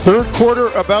Third quarter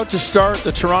about to start.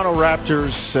 The Toronto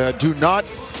Raptors do not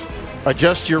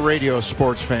adjust your radio,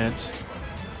 sports fans.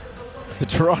 The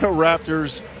Toronto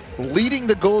Raptors leading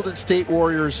the Golden State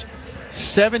Warriors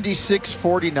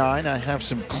 76-49. I have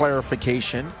some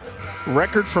clarification.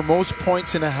 Record for most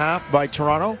points in a half by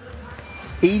Toronto,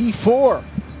 84.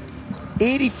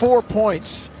 84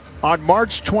 points on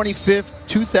March 25th,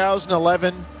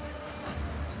 2011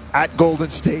 at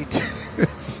Golden State.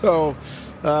 So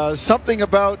something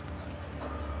about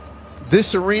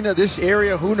this arena, this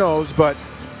area, who knows, but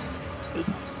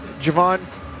Jevohn,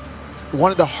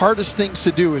 one of the hardest things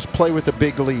to do is play with a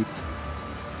big lead.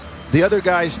 The other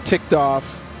guys ticked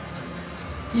off.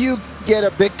 You get a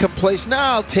bit complacent.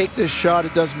 Nah, I'll take this shot.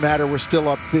 It doesn't matter. We're still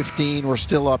up 15. We're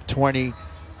still up 20.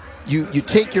 You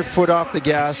take your foot off the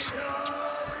gas.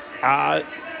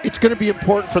 It's going to be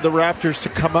important for the Raptors to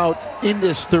come out in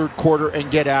this third quarter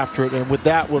and get after it. And with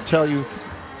that, we'll tell you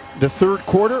the third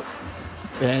quarter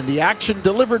and the action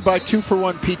delivered by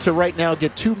 2-for-1 Pizza. Right now,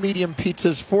 get 2 medium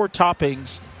pizzas, 4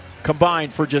 toppings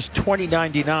combined for just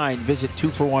 $20.99. Visit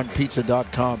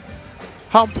 2for1pizza.com.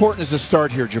 How important is the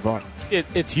start here, Jevohn?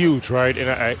 It's huge, right?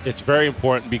 And it's very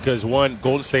important because, one,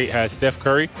 Golden State has Steph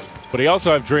Curry, but they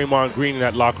also have Draymond Green in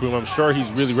that locker room. I'm sure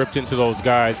he's really ripped into those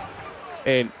guys.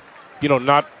 And, you know,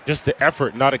 not just the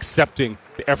effort, not accepting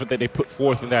the effort that they put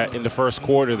forth in the first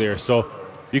quarter there. So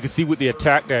you can see with the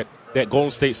attack that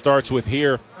Golden State starts with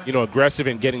here, you know, aggressive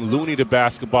and getting Looney the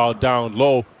basketball down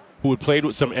low, who had played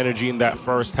with some energy in that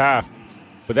first half.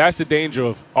 But that's the danger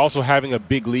of also having a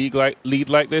big lead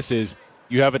like this is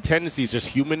you have a tendency, it's just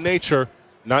human nature,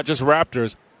 not just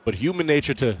Raptors, but human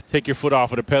nature to take your foot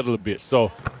off of the pedal a bit.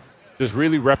 So just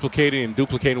really replicating and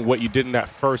duplicating what you did in that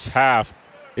first half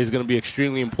is going to be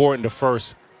extremely important the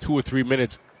first 2 or 3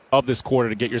 minutes of this quarter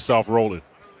to get yourself rolling.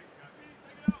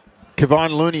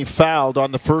 Kevon Looney fouled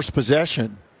on the first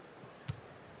possession,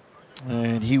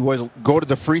 and he will go to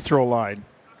the free throw line.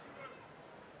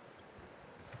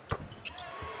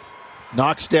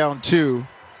 Knocks down 2,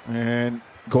 and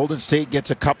Golden State gets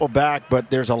a couple back,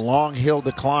 but there's a long hill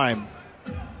to climb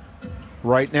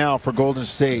right now for Golden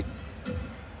State.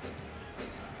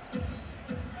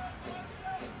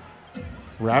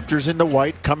 Raptors in the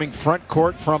white, coming front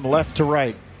court from left to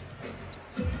right.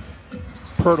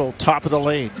 Pirtle, top of the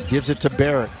lane, gives it to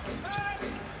Barrett.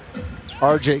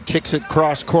 RJ kicks it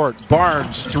cross court.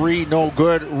 Barnes, 3, no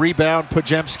good. Rebound,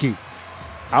 Podziemski.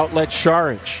 Outlet,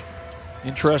 Šarić.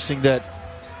 Interesting that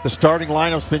the starting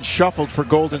lineup's been shuffled for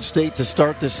Golden State to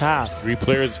start this half. Three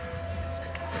players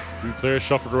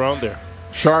shuffled around there.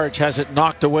 Šarić has it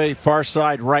knocked away far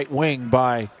side right wing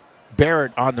by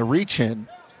Barrett on the reach-in,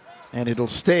 and it'll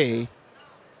stay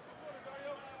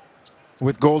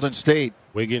with Golden State.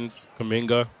 Wiggins,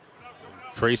 Kuminga,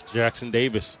 Trace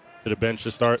Jackson-Davis to the bench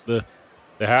to start the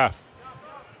half.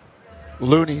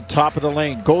 Looney, top of the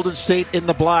lane. Golden State in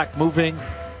the black, moving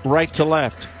right to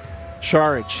left.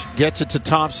 Šarić gets it to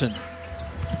Thompson.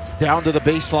 Down to the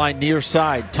baseline near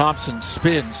side. Thompson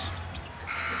spins.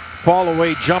 Fall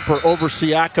away jumper over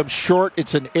Siakam. Short.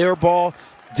 It's an air ball.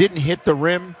 Didn't hit the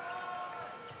rim.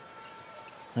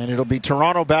 And it'll be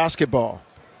Toronto basketball.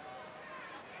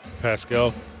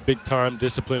 Pascal, big time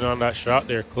discipline on that shot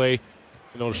there. Clay,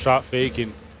 shot fake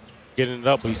and getting it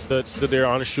up. But he stood there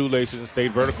on his shoelaces and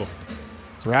stayed vertical.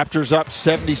 Raptors up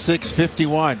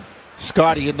 76-51.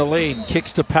 Scotty in the lane,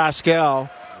 kicks to Pascal,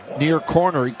 near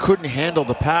corner. He couldn't handle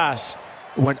the pass.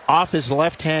 Went off his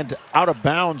left hand, out of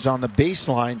bounds on the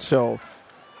baseline. So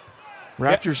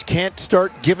Raptors can't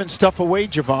start giving stuff away,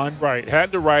 Jevohn. Right,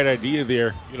 had the right idea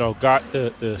there. Got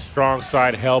the strong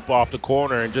side help off the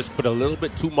corner and just put a little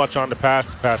bit too much on the pass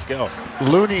to Pascal.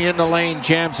 Looney in the lane,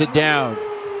 jams it down.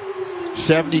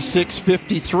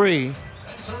 76-53.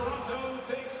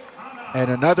 And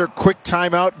another quick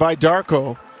timeout by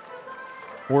Darko.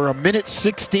 We're a minute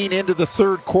 16 into the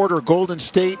third quarter. Golden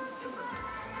State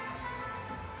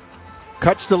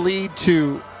cuts the lead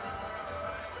to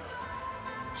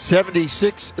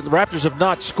 76. The Raptors have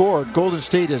not scored. Golden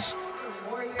State has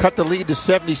cut the lead to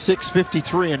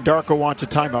 76-53, and Darko wants a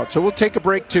timeout. So we'll take a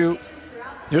break too.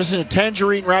 This is a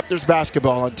Tangerine Raptors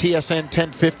basketball on TSN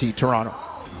 1050 Toronto.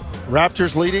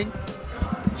 Raptors leading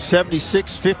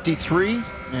 76-53,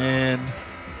 and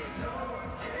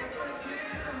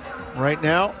right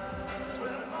now,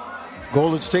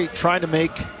 Golden State trying to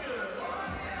make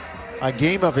a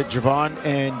game of it, Jevohn,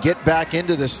 and get back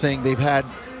into this thing. They've had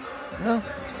a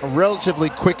relatively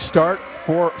quick start,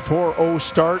 4-0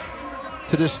 start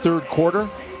to this third quarter.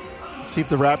 Let's see if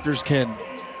the Raptors can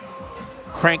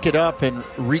crank it up and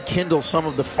rekindle some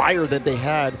of the fire that they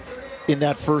had in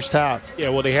that first half. Yeah,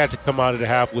 well, they had to come out of the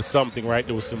half with something, right?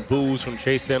 There was some boos from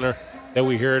Chase Center that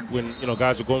we heard when,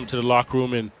 guys were going to the locker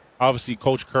room, and obviously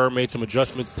Coach Kerr made some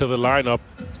adjustments to the lineup.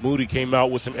 Moody came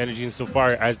out with some energy and some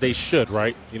fire, as they should,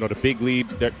 right? The big lead,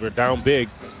 that we're down big,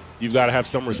 you've got to have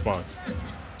some response.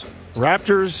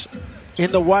 Raptors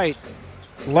in the white,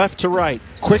 left to right,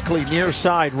 quickly near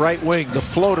side, right wing. The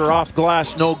floater off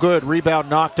glass, no good. Rebound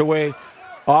knocked away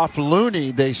off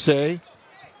Looney, they say.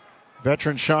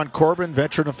 Veteran Sean Corbin,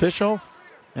 veteran official,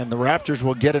 and the Raptors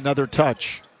will get another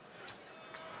touch.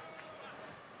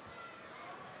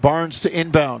 Barnes to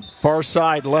inbound, far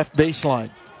side, left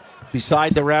baseline,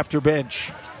 beside the Raptor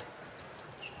bench.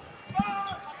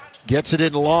 Gets it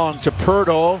in long to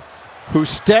Pirtle, who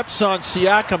steps on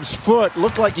Siakam's foot.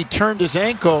 Looked like he turned his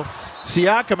ankle.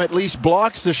 Siakam at least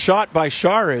blocks the shot by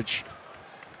Šarić.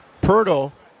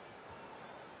 Pirtle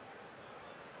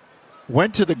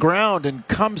went to the ground and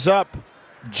comes up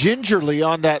gingerly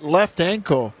on that left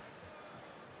ankle.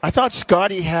 I thought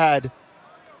Scotty had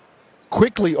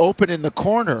quickly open in the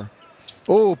corner.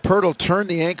 Oh, Pirtle turned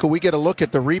the ankle. We get a look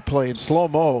at the replay in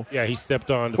slow-mo. Yeah, he stepped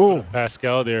on the foot of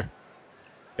Pascal there.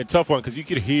 A tough one because you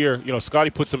could hear, Scotty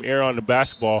put some air on the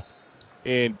basketball,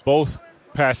 and both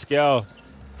Pascal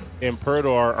and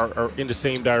Pirtle are in the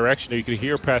same direction. You could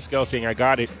hear Pascal saying, "I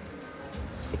got it."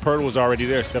 But Pirtle was already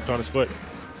there, stepped on his foot.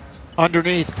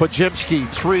 Underneath, Podziemski,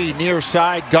 three, near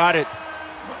side, got it.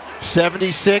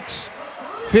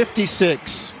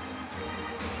 76-56.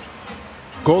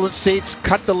 Golden State's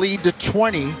cut the lead to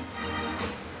 20.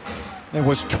 It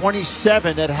was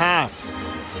 27 at half.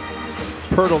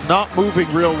 Pirtle not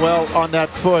moving real well on that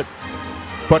foot,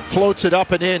 but floats it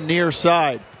up and in near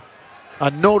side. A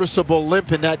noticeable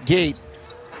limp in that gait.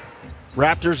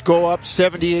 Raptors go up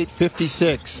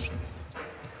 78-56.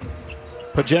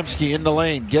 Podziemski in the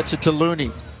lane, gets it to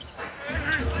Looney.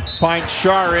 Finds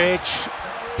Šarić,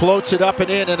 floats it up and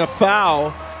in, and a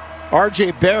foul.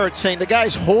 R.J. Barrett saying, the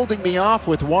guy's holding me off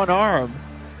with one arm.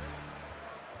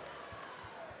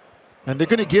 And they're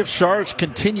going to give Šarić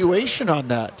continuation on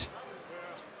that.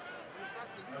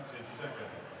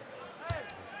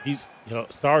 He's,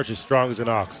 Šarić is strong as an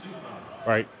ox,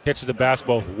 right? Catches the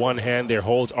basketball with one hand there,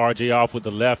 holds R.J. off with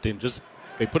the left, and just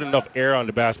they put enough air on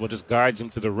the basketball, just guides him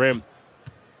to the rim.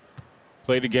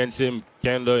 Played against him,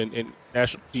 Canada, and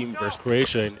national team versus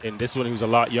Croatia, and this one he was a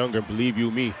lot younger. Believe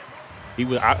you me, he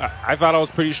was. I thought I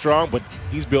was pretty strong, but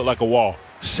he's built like a wall.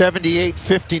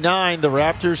 78-59, the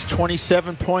Raptors'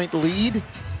 27-point lead.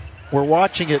 We're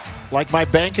watching it like my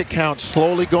bank account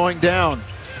slowly going down.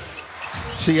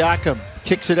 Siakam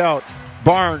kicks it out.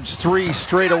 Barnes, three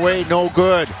straight away, no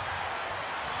good.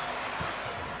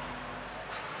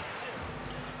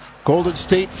 Golden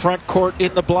State front court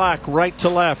in the black, right to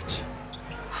left.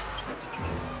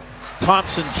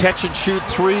 Thompson catch and shoot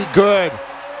three, good.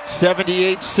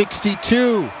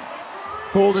 78-62.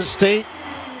 Golden State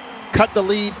cut the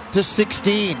lead to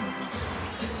 16.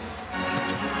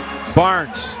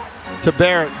 Barnes to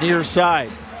Barrett near side.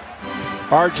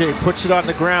 RJ puts it on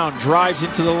the ground, drives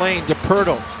into the lane to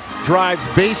Pirtle. Drives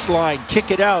baseline, kick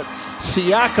it out.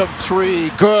 Siakam three,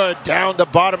 good. Down the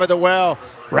bottom of the well.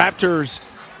 Raptors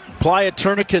apply a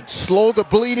tourniquet, slow the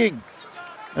bleeding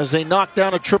as they knock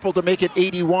down a triple to make it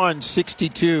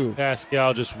 81-62.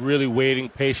 Pascal just really waiting,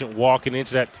 patient, walking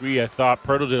into that three. I thought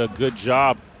Pirtle did a good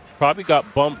job. Probably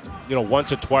got bumped,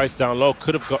 once or twice down low.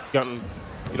 Could have gotten,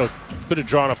 could have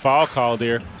drawn a foul call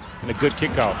there and a good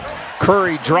kick out.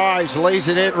 Curry drives, lays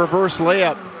it in, reverse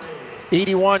layup.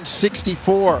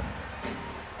 81-64.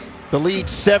 The lead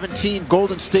 17.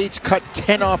 Golden State's cut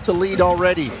 10 off the lead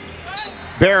already.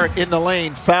 Barrett in the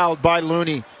lane, fouled by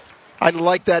Looney. I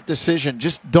like that decision.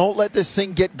 Just don't let this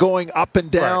thing get going up and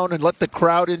down and let the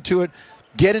crowd into it.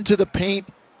 Get into the paint,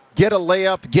 get a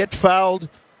layup, get fouled.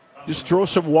 Just throw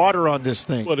some water on this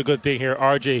thing. Well, the good thing here,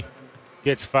 RJ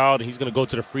gets fouled. He's going to go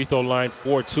to the free throw line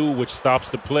 4-2, which stops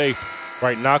the play.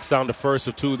 Right, knocks down the first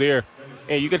of two there.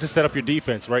 And you get to set up your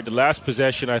defense, right? The last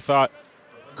possession, I thought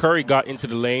Curry got into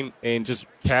the lane and just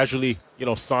casually,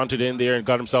 sauntered in there and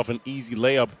got himself an easy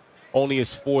layup. Only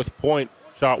his fourth point.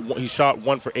 He shot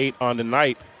 1 for 8 on the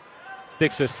night,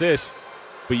 6 assists.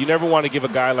 But you never want to give a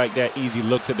guy like that easy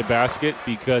looks at the basket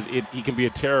because he can be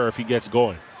a terror if he gets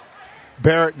going.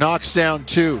 Barrett knocks down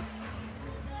two.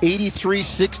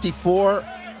 83-64.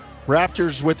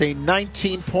 Raptors with a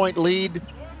 19-point lead.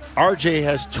 RJ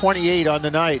has 28 on the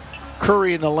night.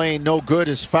 Curry in the lane, no good,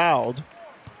 is fouled.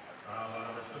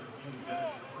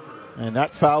 And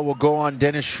that foul will go on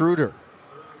Dennis Schroeder.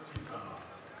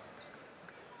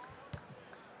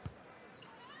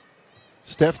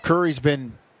 Steph Curry's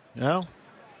been, kind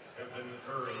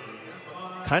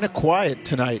of quiet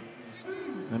tonight.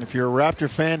 And if you're a Raptor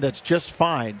fan, that's just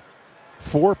fine.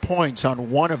 4 points on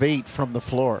 1 of 8 from the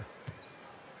floor.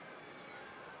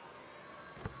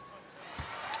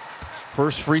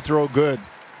 First free throw good.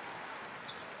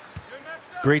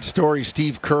 Great story.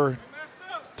 Steve Kerr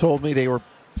told me they were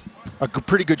a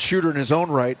pretty good shooter in his own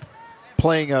right,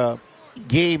 playing a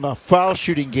foul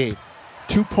shooting game.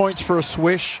 2 points for a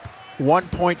swish, 1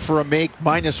 point for a make,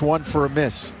 -1 for a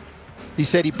miss. He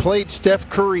said he played Steph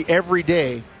Curry every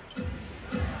day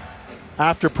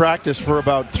after practice for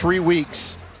about 3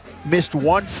 weeks, missed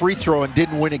 1 free throw and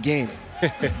didn't win a game.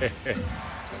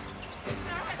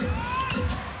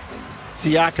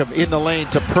 Siakam in the lane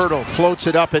to Pirtle, floats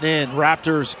it up and in.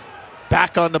 Raptors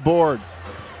back on the board.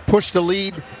 Push the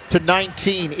lead to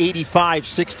 19,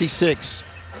 85-66.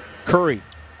 Curry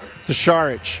to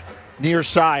Šarić, near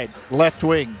side, left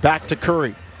wing, back to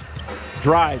Curry.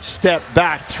 Drive, step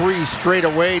back, 3 straight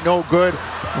away, no good.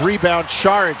 Rebound,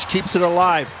 Šarić keeps it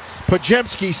alive.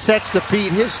 Podziemski sets the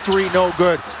feed, his 3 no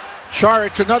good.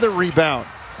 Šarić another rebound.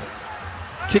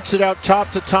 Kicks it out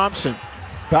top to Thompson.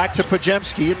 Back to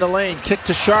Podziemski in the lane, kick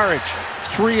to Šarić.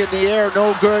 3 in the air,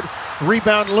 no good.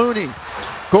 Rebound Looney.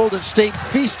 Golden State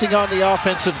feasting on the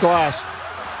offensive glass.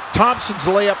 Thompson's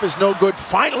layup is no good.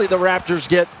 Finally, the Raptors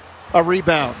get a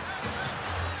rebound.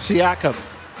 Siakam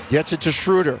gets it to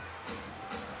Schroeder.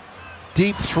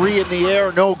 Deep 3 in the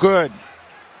air, no good.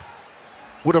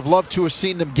 Would have loved to have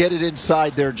seen them get it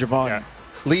inside there, Jevohn. Yeah.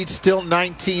 Lead still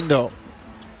 19, though.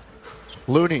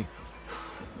 Looney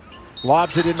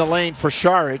lobs it in the lane for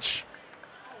Šarić.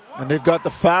 And they've got the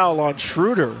foul on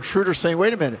Schroeder. Schroeder saying,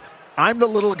 wait a minute, I'm the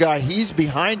little guy, he's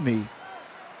behind me.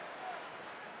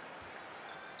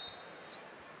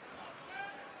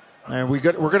 And we're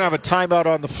going to have a timeout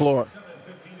on the floor.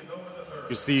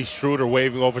 You see Schroeder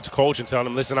waving over to coach and telling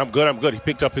him, listen, I'm good. He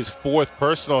picked up his 4th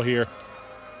personal here.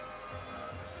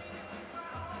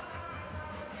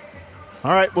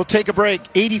 All right, we'll take a break.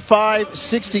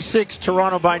 85-66,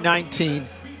 Toronto by 19.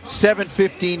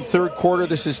 7:15 third quarter.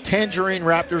 This is Tangerine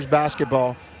Raptors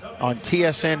basketball on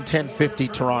TSN 1050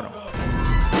 Toronto.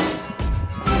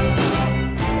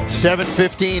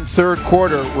 7:15 third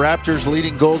quarter. Raptors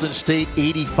leading Golden State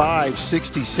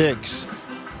 85-66.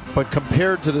 But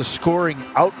compared to the scoring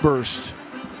outburst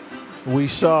we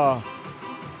saw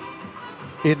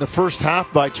in the first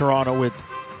half by Toronto with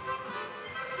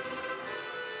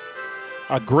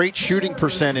a great shooting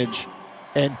percentage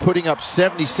and putting up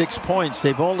 76 points,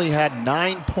 they've only had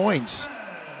 9 points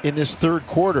in this third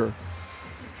quarter.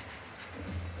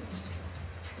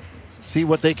 See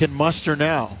what they can muster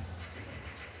now.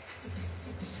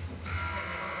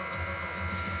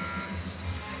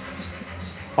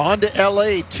 On to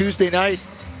LA Tuesday night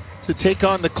to take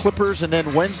on the Clippers, and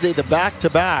then Wednesday the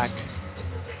back-to-back.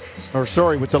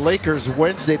 With the Lakers,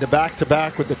 Wednesday the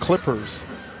back-to-back with the Clippers.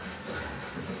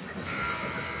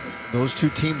 Those two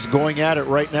teams going at it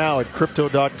right now at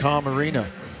Crypto.com Arena.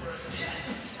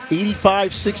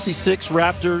 85-66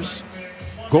 Raptors.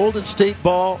 Golden State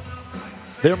ball.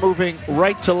 They're moving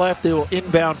right to left. They will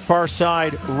inbound far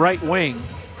side right wing.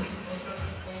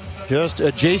 Just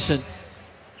adjacent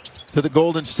to the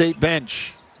Golden State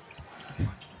bench.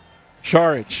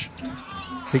 Šarić.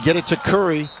 They get it to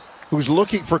Curry, who's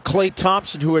looking for Klay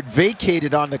Thompson, who had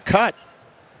vacated on the cut.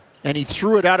 And he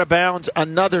threw it out of bounds.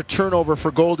 Another turnover for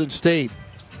Golden State.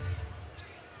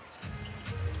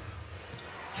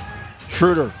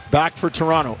 Schroeder back for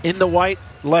Toronto. In the white,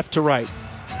 left to right.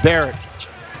 Barrett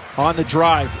on the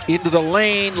drive. Into the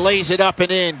lane, lays it up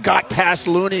and in. Got past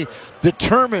Looney.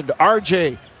 Determined.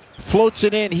 RJ floats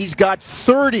it in. He's got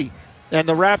 30. And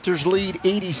the Raptors lead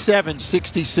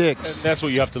 87-66. And that's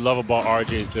what you have to love about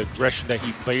RJ is the aggression that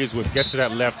he plays with. Gets to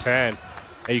that left hand.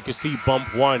 And you can see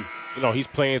bump 1. He's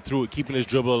playing through it, keeping his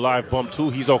dribble alive. Bump 2,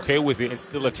 he's okay with it and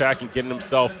still attacking, getting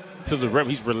himself to the rim.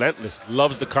 He's relentless,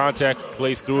 loves the contact,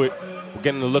 plays through it. We're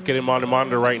getting a look at him on the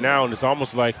monitor right now, and it's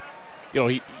almost like,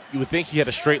 you would think he had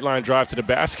a straight line drive to the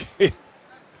basket.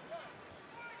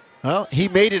 Well, he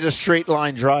made it a straight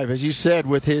line drive, as you said,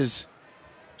 with his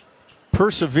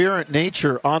perseverant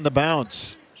nature on the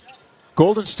bounce.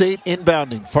 Golden State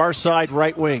inbounding, far side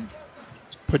right wing.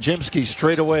 Podziemski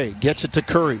straight away, gets it to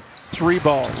Curry. 3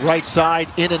 ball, right side,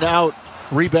 in and out.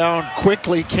 Rebound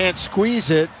quickly, can't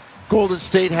squeeze it. Golden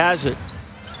State has it.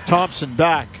 Thompson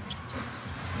back.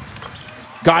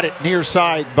 Got it near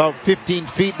side, about 15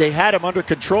 feet. They had him under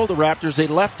control, the Raptors. They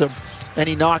left him, and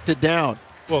he knocked it down.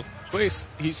 Well, he's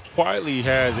quietly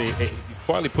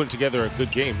putting together a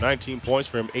good game. 19 points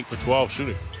for him, 8 for 12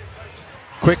 shooting.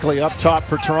 Quickly up top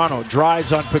for Toronto.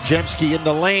 Drives on Podziemski in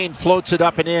the lane, floats it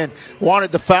up and in.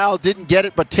 Wanted the foul, didn't get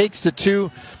it, but takes the 2.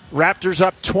 Raptors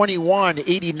up 21,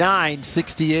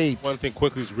 89-68. One thing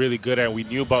quickly is really good at, we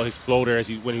knew about his floater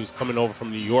when he was coming over from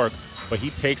New York, but he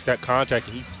takes that contact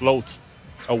and he floats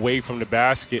away from the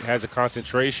basket, has a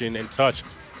concentration and touch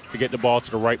to get the ball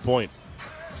to the right point.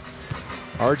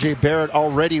 R.J. Barrett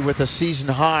already with a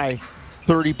season-high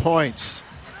 30 points.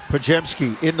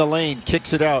 Podziemski in the lane,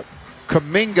 kicks it out.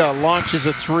 Kuminga launches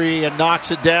a three and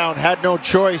knocks it down. Had no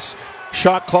choice.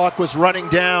 Shot clock was running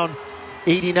down.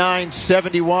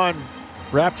 89-71.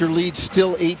 Raptor lead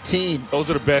still 18. Those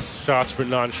are the best shots for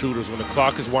non-shooters. When the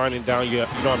clock is winding down, you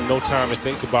don't have no time to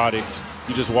think about it.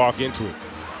 You just walk into it.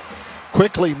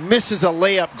 Quickly misses a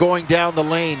layup going down the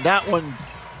lane. That one,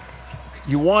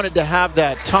 you wanted to have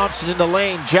that. Thompson in the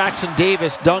lane. Jackson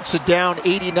Davis dunks it down.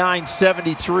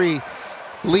 89-73.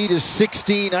 Lead is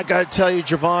 16. I got to tell you,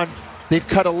 Jevohn, they've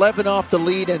cut 11 off the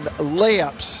lead, and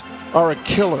layups are a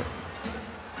killer.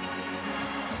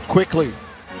 Quickly.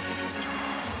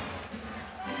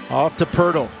 Off to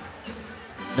Pirtle.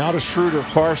 Now to Schroeder,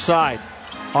 far side.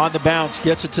 On the bounce,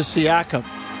 gets it to Siakam.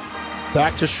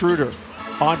 Back to Schroeder.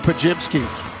 On Podziemski.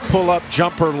 Pull-up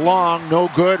jumper long, no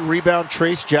good. Rebound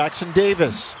Trace Jackson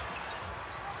Davis.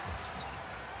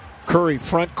 Curry,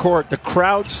 front court. The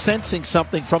crowd sensing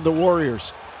something from the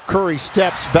Warriors. Curry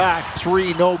steps back,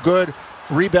 three, no good.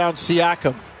 Rebound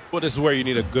Siakam. Well, this is where you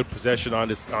need a good possession on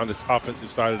this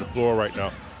offensive side of the floor right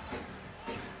now.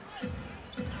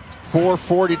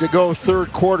 4:40 to go,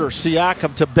 third quarter.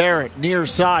 Siakam to Barrett, near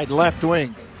side, left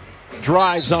wing.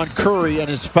 Drives on Curry and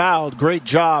is fouled. Great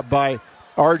job by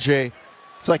RJ.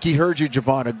 It's like he heard you,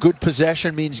 Jevohn. A good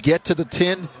possession means get to the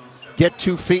tin, get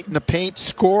 2 feet in the paint,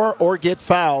 score, or get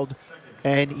fouled,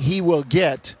 and he will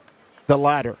get the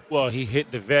latter. Well, he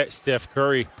hit the vet, Steph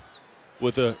Curry,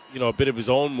 with a bit of his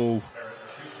own move,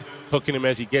 hooking him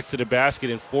as he gets to the basket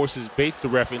and baits the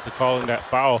ref into calling that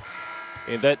foul.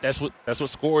 And that's what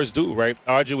scorers do, right?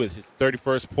 RJ with his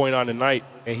 31st point on the night,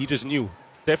 and he just knew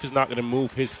Steph is not going to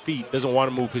move his feet, doesn't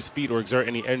want to move his feet or exert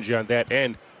any energy on that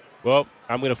end. Well,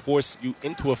 I'm going to force you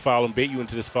into a foul and bait you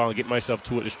into this foul and get myself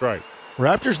 2 at the strike.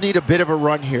 Raptors need a bit of a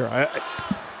run here.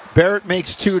 Barrett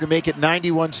makes 2 to make it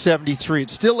 91-73.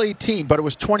 It's still 18, but it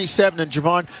was 27. And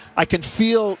Jevohn, I can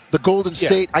feel the Golden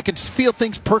State. I can feel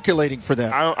things percolating for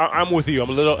them. I'm with you. I'm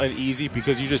a little uneasy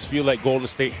because you just feel like Golden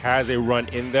State has a run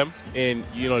in them. And,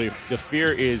 the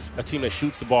fear is a team that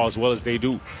shoots the ball as well as they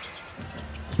do.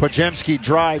 Podziemski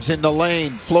drives in the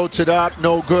lane, floats it up,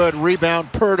 no good.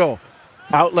 Rebound, Pirtle.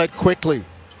 Outlet quickly.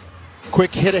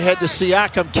 Quick hit ahead to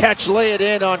Siakam. Catch, lay it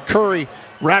in on Curry.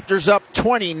 Raptors up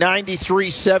 20,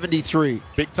 93-73.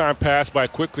 Big time pass by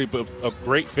Quickly, but a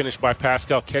great finish by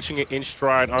Pascal, catching it in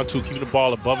stride onto keeping the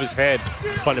ball above his head.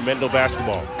 Fundamental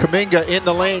basketball. Kuminga in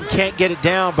the lane, can't get it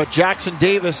down, but Jackson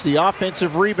Davis, the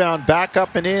offensive rebound, back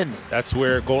up and in. That's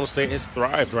where Golden State has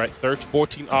thrived, right?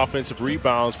 14 offensive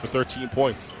rebounds for 13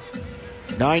 points.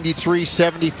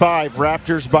 93-75,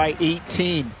 Raptors by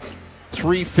 18.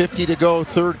 3:50 to go,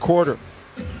 third quarter.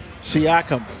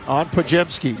 Siakam on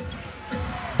Podziemski.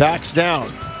 Backs down.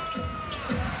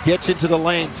 Gets into the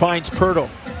lane, finds Pirtle.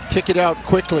 Kick it out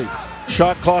quickly.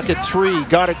 Shot clock at 3,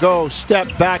 gotta go.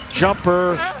 Step back,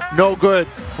 jumper, no good.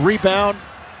 Rebound,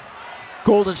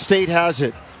 Golden State has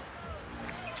it.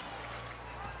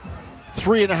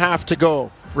 3.5 to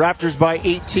go. Raptors by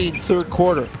 18, third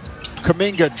quarter.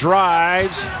 Kuminga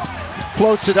drives,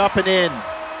 floats it up and in.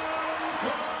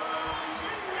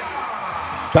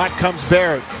 Back comes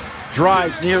Barrett.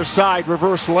 Drives near side,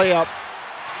 reverse layup.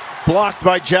 Blocked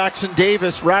by Jackson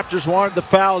Davis. Raptors wanted the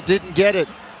foul, didn't get it.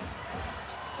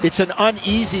 It's an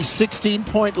uneasy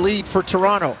 16-point lead for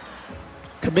Toronto.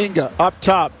 Kuminga up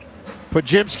top.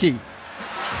 Podziemski.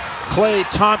 Klay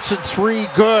Thompson 3,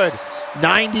 good.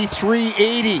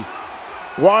 93-80.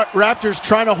 Raptors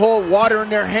trying to hold water in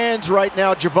their hands right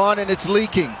now, Jevohn, and it's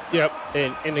leaking. Yep,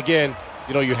 and again,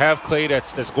 you have Klay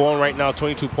that's going right now,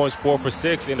 22 points, 4 for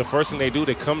 6, and the first thing they do,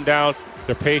 they come down,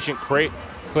 they're patient.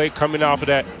 Klay coming off of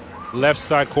that left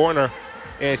side corner,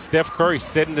 and Steph Curry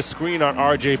setting the screen on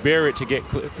R.J. Barrett to get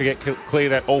Klay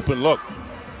that open look.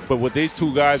 But with these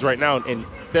two guys right now, and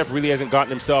Steph really hasn't gotten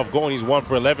himself going, he's 1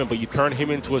 for 11, but you turn him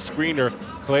into a screener,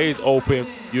 Klay's open,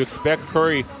 you expect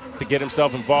Curry to get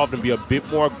himself involved and be a bit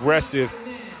more aggressive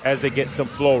as they get some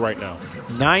flow right now.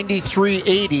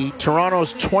 93-80,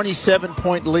 Toronto's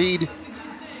 27-point lead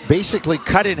basically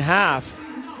cut in half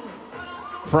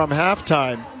from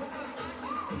halftime.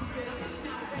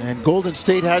 And Golden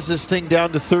State has this thing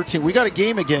down to 13. We got a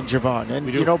game again, Jevohn.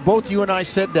 And, both you and I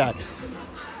said that.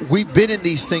 We've been in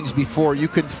these things before. You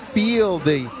can feel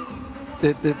the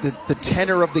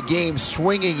tenor of the game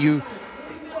swinging you.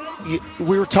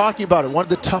 we were talking about it. One of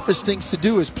the toughest things to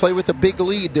do is play with a big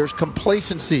lead. There's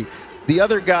complacency. The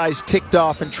other guys ticked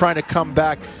off and trying to come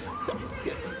back.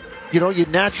 You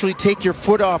naturally take your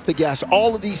foot off the gas.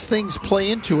 All of these things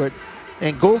play into it.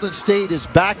 And Golden State is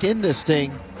back in this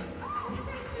thing.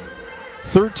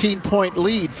 13-point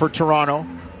lead for Toronto.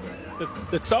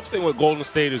 The tough thing with Golden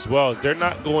State as well is they're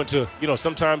not going to,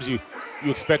 sometimes you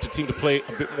expect a team to play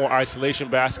a bit more isolation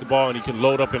basketball and you can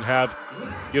load up and have,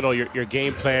 your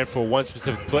game plan for one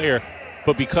specific player.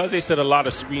 But because they set a lot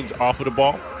of screens off of the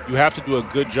ball, you have to do a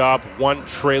good job, one,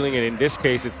 trailing, and in this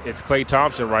case, it's Klay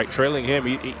Thompson, right? Trailing him.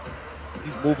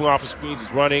 He's moving off of screens,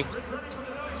 he's running.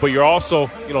 But you're also,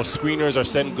 screeners are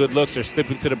setting good looks, they're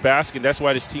slipping to the basket. That's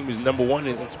why this team is number one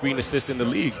in screen assists in the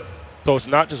league. So it's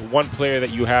not just one player that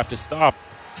you have to stop.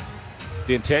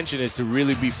 The intention is to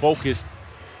really be focused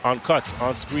on cuts,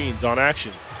 on screens, on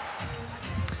actions.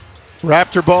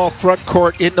 Raptor ball front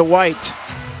court in the white.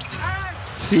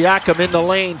 Siakam in the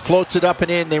lane, floats it up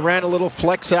and in. They ran a little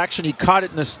flex action. He caught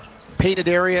it in this painted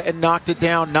area and knocked it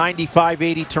down.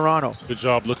 95-80 Toronto. Good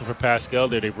job looking for Pascal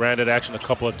there. They ran that action a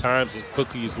couple of times, and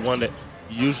Cookie is the one that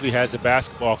usually has the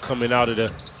basketball coming out of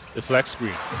the flex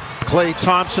screen. Klay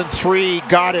Thompson, 3,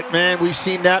 got it, man. We've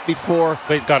seen that before.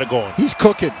 Klay's got it going. He's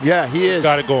cooking. Yeah, He's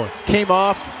got it going. Came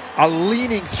off a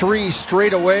leaning 3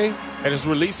 straight away. And his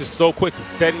release is so quick. He's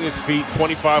setting his feet,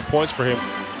 25 points for him.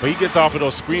 But he gets off of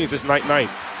those screens, it's night-night.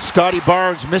 Scotty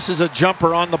Barnes misses a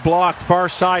jumper on the block, far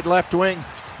side left wing.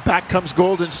 Back comes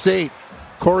Golden State.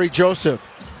 Corey Joseph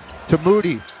to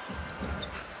Moody.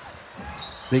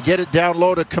 They get it down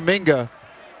low to Kuminga.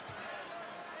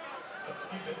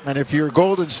 And if you're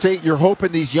Golden State, you're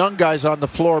hoping these young guys on the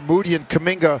floor, Moody and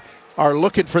Kuminga, are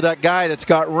looking for that guy that's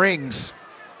got rings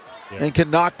and can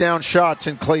knock down shots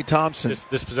in Klay Thompson.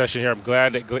 This possession here, I'm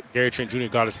glad that Gary Trent Jr.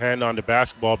 got his hand on the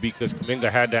basketball because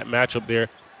Kuminga had that matchup there.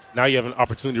 Now you have an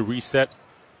opportunity to reset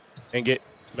and get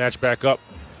matched back up.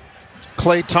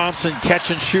 Klay Thompson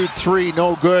catch and shoot 3,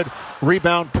 no good.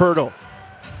 Rebound Pirtle.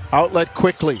 Outlet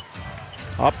quickly.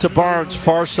 Up to Barnes,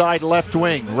 far side left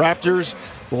wing. Raptors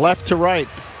left to right.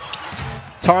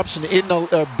 Thompson in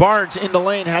the Barnes in the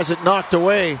lane, has it knocked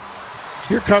away.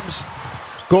 Here comes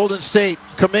Golden State.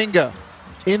 Kuminga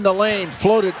in the lane,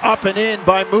 floated up and in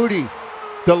by Moody.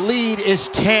 The lead is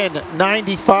 10,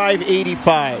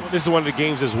 95-85. This is one of the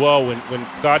games as well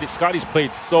when Scotty's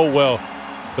played so well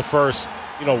the first,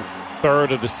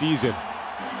 third of the season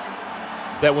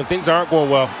that when things aren't going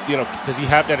well, does he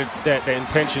have that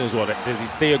intention as well? Does he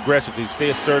stay aggressive? Does he stay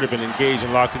assertive and engaged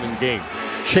and locked in the game?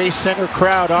 Chase Center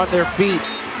crowd on their feet.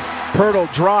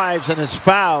 Pirtle drives and is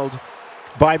fouled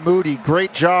by Moody.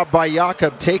 Great job by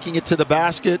Jakob taking it to the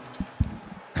basket,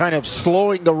 kind of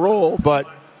slowing the roll, but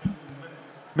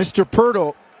Mr.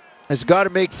 Pirtle has got to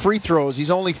make free throws.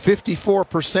 He's only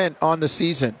 54% on the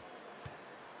season.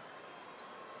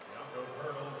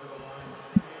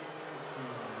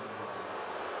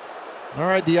 All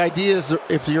right, the idea is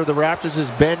if you're the Raptors is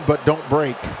bend but don't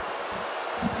break.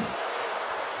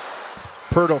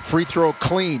 Pirtle free throw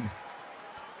clean.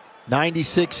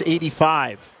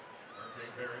 96-85.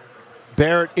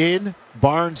 Barrett in,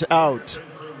 Barnes out.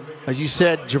 As you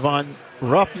said, Jevohn,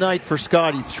 rough night for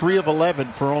Scotty. 3 of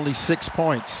 11 for only 6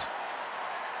 points.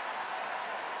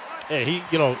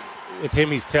 Yeah, with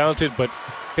him, he's talented, but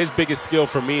his biggest skill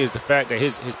for me is the fact that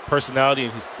his personality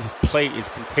and his play is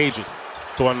contagious.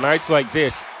 So on nights like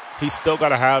this, he's still got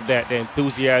to have that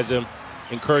enthusiasm,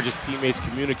 encourage his teammates,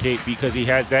 communicate, because he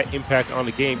has that impact on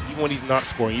the game, even when he's not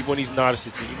scoring, even when he's not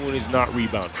assisting, even when he's not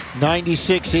rebounding.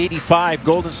 96-85.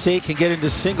 Golden State can get into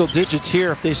single digits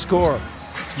here if they score.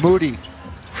 Moody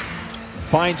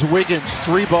finds Wiggins.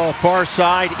 3-ball far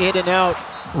side, in and out.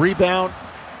 Rebound.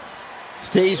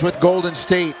 Stays with Golden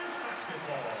State.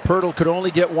 Pirtle could only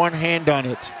get one hand on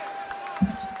it.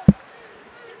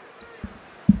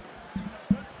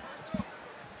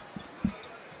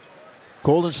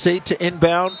 Golden State to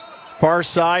inbound, far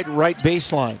side, right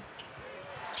baseline.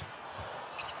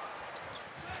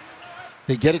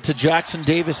 They get it to Jackson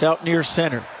Davis out near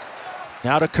center.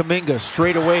 Now to Kuminga,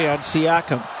 straight away on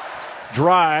Siakam.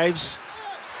 Drives,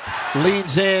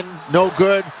 leans in, no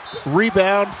good.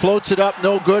 Rebound, floats it up,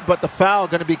 no good, but the foul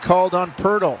going to be called on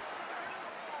Pirtle.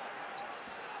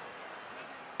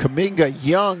 Kuminga,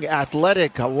 young,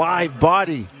 athletic, a live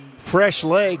body, fresh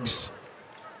legs.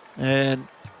 And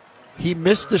he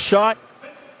missed the shot,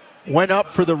 went up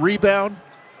for the rebound,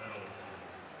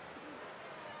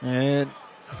 and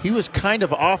he was kind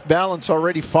of off balance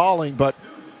already falling, but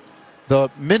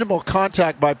the minimal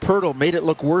contact by Pirtle made it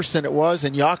look worse than it was,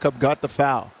 and Jakob got the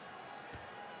foul.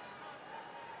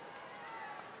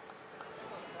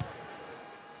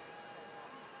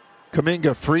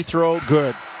 Kuminga, free throw,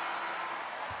 good.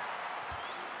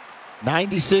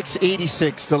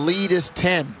 96-86. The lead is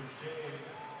 10.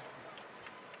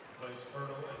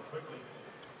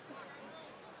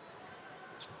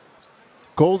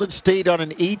 Golden State on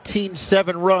an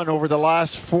 18-7 run over the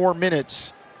last 4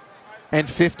 minutes and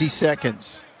 50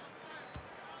 seconds.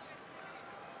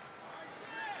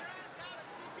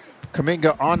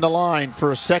 Kuminga on the line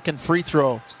for a second free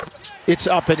throw. It's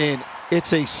up and in.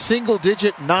 It's a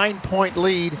single-digit 9-point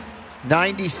lead,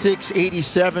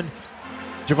 96-87.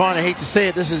 Jevohn, I hate to say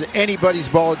it, this is anybody's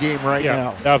ball game right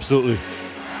now. Absolutely.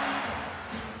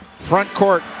 Front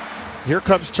court. Here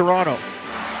comes Toronto.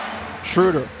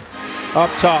 Schroeder up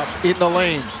top in the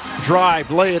lane.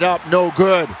 Drive, lay it up, no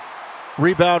good.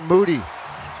 Rebound Moody.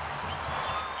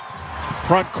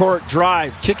 Front court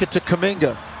drive, kick it to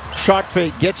Kuminga. Shot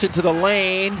fake, gets into the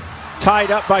lane.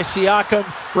 Tied up by Siakam.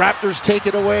 Raptors take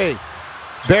it away.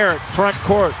 Barrett, front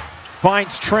court.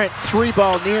 Finds Trent,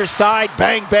 3-ball near side.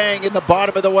 Bang, bang in the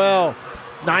bottom of the well.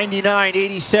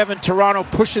 99-87. Toronto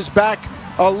pushes back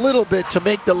a little bit to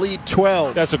make the lead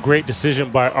 12. That's a great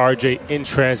decision by RJ in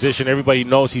transition. Everybody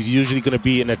knows he's usually going to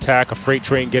be in attack, a freight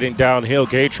train getting downhill.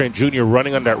 Gary Trent Jr.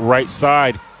 running on that right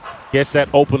side. Gets that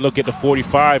open look at the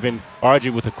 45, and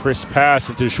RJ with a crisp pass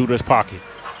into the shooter's pocket.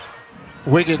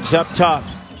 Wiggins up top.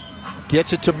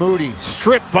 Gets it to Moody.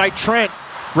 Stripped by Trent.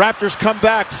 Raptors come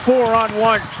back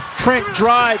 4-on-1. Trent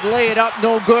drive, lay it up,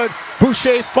 no good.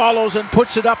 Boucher follows and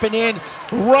puts it up and in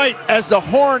right as the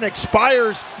horn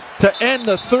expires to end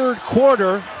the third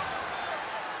quarter.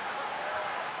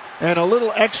 And a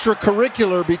little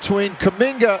extracurricular between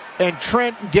Kuminga and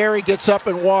Trent. Gary gets up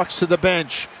and walks to the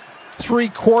bench. 3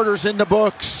 quarters in the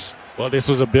books. Well, this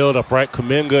was a build-up, right?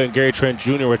 Kuminga and Gary Trent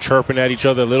Jr. were chirping at each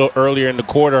other a little earlier in the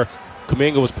quarter.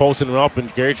 Kuminga was posting him up,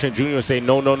 and Gary Trent Jr. was saying,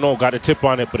 no, got a tip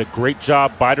on it. But a great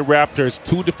job by the Raptors.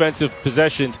 2 defensive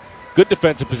possessions, good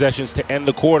defensive possessions to end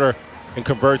the quarter, and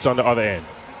converts on the other end.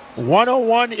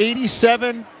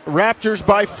 101-87, Raptors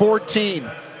by 14.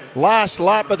 Last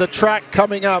lap of the track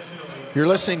coming up. You're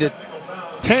listening to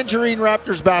Tangerine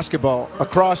Raptors basketball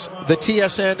across the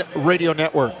TSN radio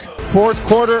network. Fourth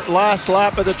quarter, last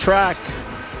lap of the track.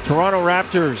 Toronto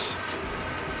Raptors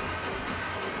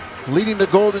leading the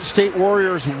Golden State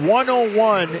Warriors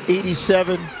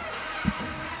 101-87.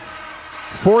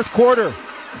 Fourth quarter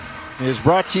is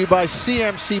brought to you by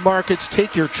CMC Markets.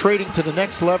 Take your trading to the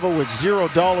next level with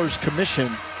 $0 commission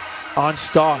on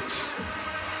stocks.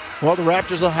 Well, the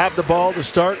Raptors will have the ball to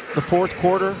start the fourth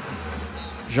quarter.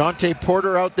 Jonte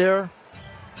Porter out there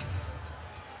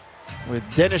with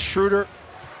Dennis Schroeder,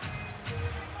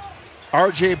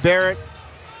 RJ Barrett,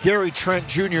 Gary Trent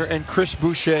Jr., and Chris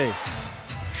Boucher.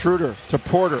 Schroeder to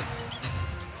Porter.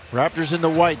 Raptors in the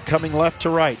white, coming left to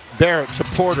right. Barrett to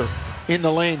Porter in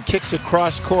the lane, kicks it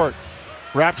cross court.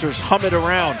 Raptors hum it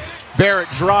around. Barrett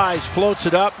drives, floats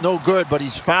it up, no good, but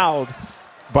he's fouled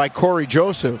by Corey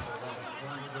Joseph.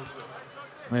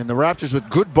 And the Raptors with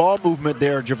good ball movement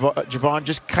there, Jevohn,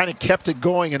 just kind of kept it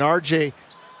going, and RJ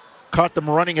caught them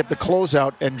running at the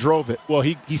closeout and drove it. Well,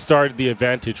 he started the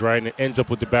advantage, right, and it ends up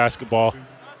with the basketball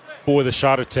for the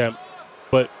shot attempt.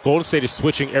 But Golden State is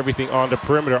switching everything on the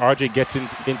perimeter. RJ gets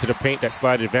into the paint, that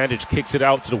slide advantage, kicks it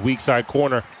out to the weak side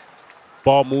corner.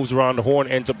 Ball moves around the horn,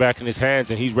 ends up back in his hands,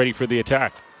 and he's ready for the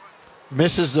attack.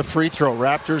 Misses the free throw.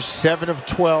 Raptors 7 of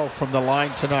 12 from the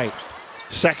line tonight.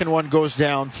 Second one goes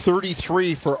down,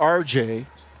 33 for RJ.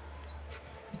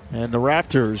 And the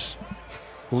Raptors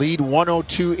lead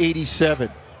 102-87.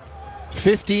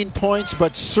 15 points,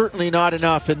 but certainly not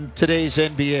enough in today's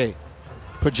NBA.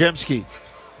 Podziemski.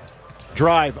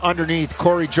 Drive underneath.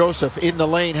 Corey Joseph in the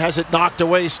lane. Has it knocked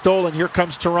away. Stolen. Here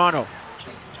comes Toronto.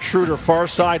 Schroeder, far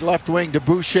side left wing to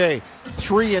Boucher.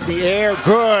 3 in the air.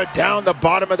 Good. Down the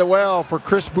bottom of the well for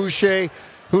Chris Boucher,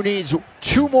 who needs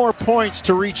 2 more points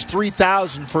to reach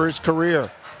 3,000 for his career.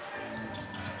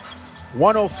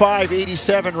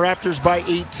 105-87, Raptors by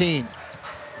 18.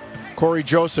 Corey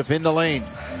Joseph in the lane.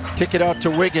 Kick it out to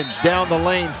Wiggins. Down the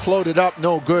lane, floated up,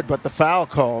 no good, but the foul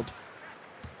called.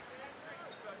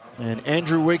 And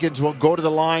Andrew Wiggins will go to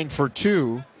the line for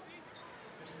 2.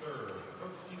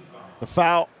 The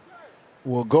foul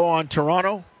will go on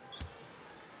Toronto,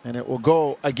 and it will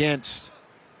go against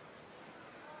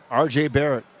RJ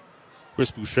Barrett.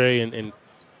 Chris Boucher and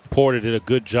Porter did a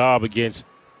good job against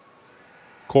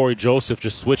Corey Joseph,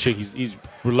 just switching. He's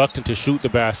reluctant to shoot the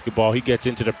basketball. He gets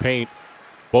into the paint.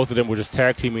 Both of them were just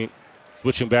tag teaming,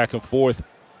 switching back and forth.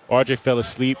 RJ fell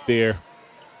asleep there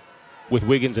with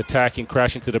Wiggins attacking,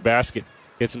 crashing to the basket,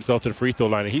 gets himself to the free throw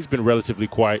line, and he's been relatively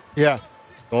quiet. Yeah.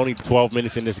 Only 12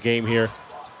 minutes in this game here.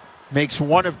 makes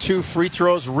one of two free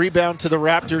throws. Rebound to the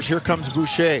Raptors. Here comes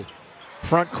Boucher.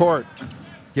 Front court.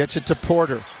 Gets it to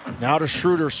Porter. Now to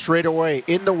Schroeder straight away.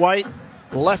 In the white,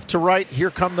 left to right.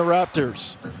 Here come the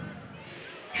Raptors.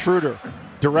 Schroeder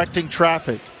directing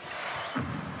traffic.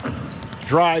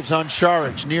 Drives on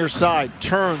Šarić, near side.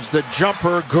 Turns the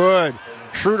jumper, good.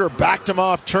 Schroeder backed him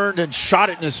off, turned and shot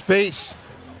it in his face.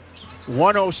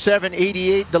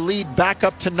 107-88, the lead back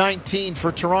up to 19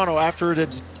 for Toronto after it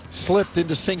had slipped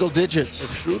into single digits.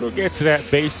 If Schroeder gets to that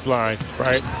baseline,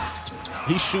 right,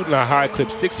 he's shooting a high clip,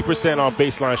 60% on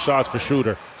baseline shots for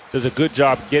Schroeder. Does a good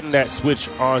job getting that switch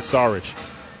on Šarić.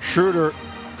 Schroeder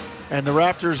and the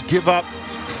Raptors give up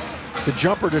the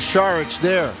jumper to Šarić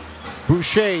there.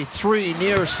 Boucher, three,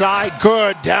 near side,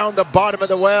 good. Down the bottom of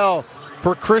the well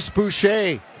for Chris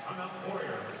Boucher.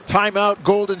 Timeout,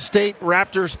 Golden State.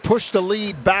 Raptors push the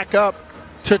lead back up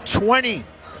to 20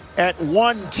 at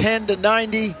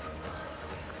 110-90.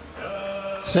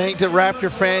 Saying to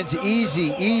Raptor fans,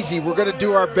 easy, easy. We're going to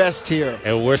do our best here.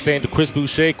 And we're saying to Chris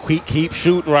Boucher, keep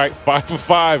shooting right. 5 for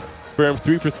 5 for him,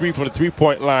 3 for 3 from the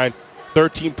three-point line.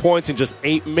 13 points in just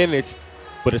 8 minutes.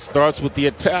 But it starts with the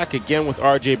attack again with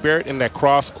R.J. Barrett in that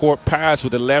cross-court pass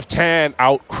with the left hand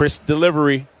out, crisp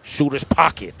delivery, shooter's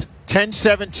pocket.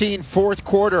 10-17, fourth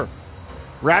quarter.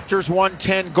 Raptors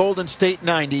 110, Golden State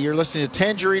 90. You're listening to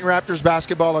Tangerine Raptors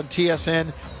basketball on TSN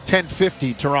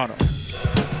 1050 Toronto.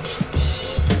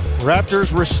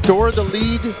 Raptors restore the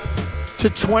lead to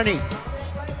 20.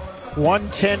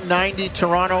 110-90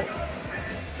 Toronto.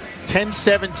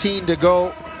 10-17 to go.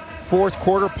 Fourth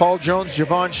quarter, Paul Jones,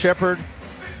 Jevohn Shepherd,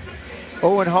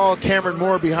 Owen Hall, Cameron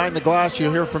Moore behind the glass.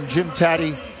 You'll hear from Jim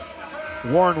Taddy,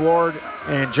 Warren Ward,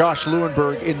 and Josh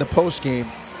Lewenberg in the postgame.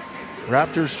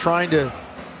 Raptors trying to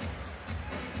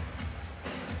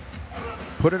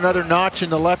put another notch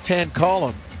in the left-hand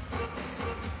column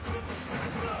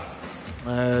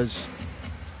as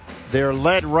they're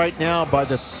led right now by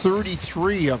the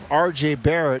 33 of R.J.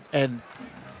 Barrett, and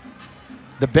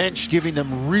the bench giving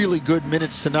them really good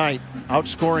minutes tonight,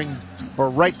 outscoring or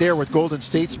right there with Golden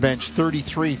State's bench,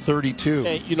 33-32.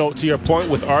 And, you know, to your point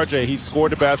with RJ, he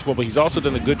scored the basketball, but he's also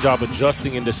done a good job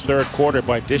adjusting in this third quarter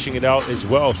by dishing it out as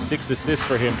well. 6 assists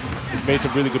for him. He's made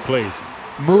some really good plays.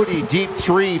 Moody, deep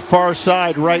three, far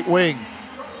side, right wing.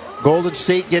 Golden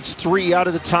State gets 3 out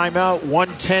of the timeout,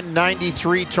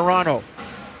 110-93 Toronto.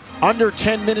 Under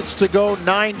 10 minutes to go,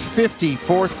 9:50,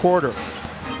 fourth quarter.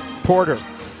 Porter,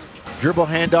 dribble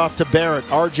handoff to Barrett.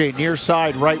 RJ near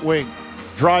side, right wing.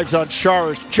 Drives on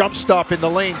Šarić, jump stop in the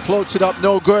lane, floats it up,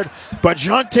 no good. But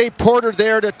Jonte Porter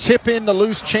there to tip in the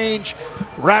loose change.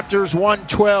 Raptors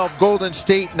 112, Golden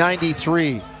State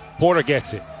 93. Porter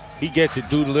gets it. He gets it.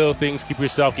 Do the little things. Get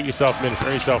yourself minutes.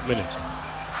 Earn yourself minutes.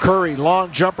 Curry,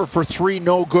 long jumper for 3,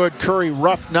 no good. Curry,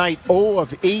 rough night, 0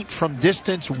 of 8 from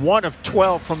distance, 1 of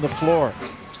 12 from the floor.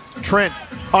 Trent,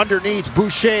 underneath,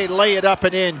 Boucher, lay it up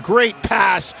and in. Great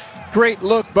pass, great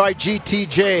look by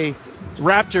GTJ.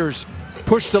 Raptors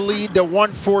push the lead to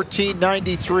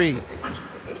 114-93.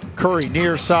 Curry,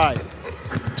 near side.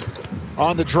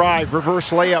 On the drive, reverse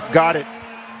layup, got it.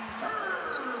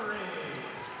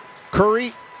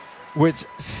 Curry with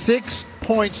 6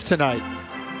 points tonight.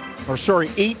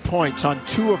 8 points on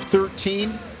 2 of 13,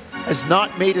 has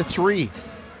not made a 3.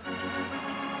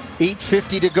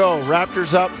 8:50 to go.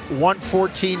 Raptors up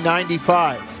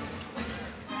 114-95.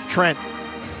 Trent.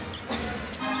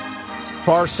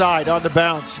 Far side on the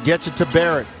bounce. Gets it to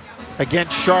Barrett.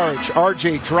 Against Šarić.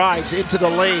 RJ drives into the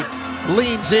lane.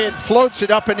 Leans in. Floats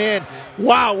it up and in.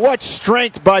 Wow, what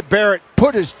strength by Barrett.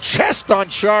 Put his chest on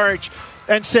Šarić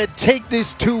and said, take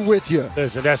this 2 with you.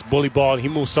 Listen, that's bully ball. He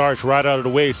moved Šarić right out of the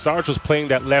way. Šarić was playing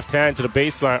that left hand to the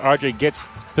baseline. RJ gets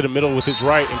to the middle with his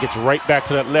right and gets right back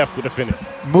to that left with a finish.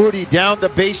 Moody down the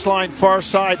baseline far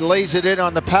side, lays it in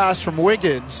on the pass from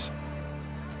Wiggins.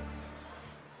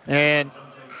 And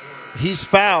he's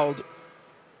fouled.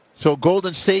 So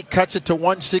Golden State cuts it to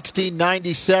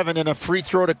 116-97 and a free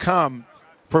throw to come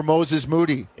for Moses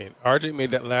Moody. And RJ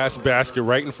made that last basket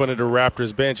right in front of the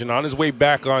Raptors bench. And on his way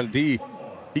back on D,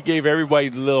 he gave everybody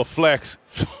the little flex.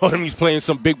 Showed him he's playing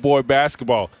some big boy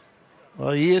basketball.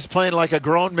 Well, he is playing like a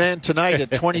grown man tonight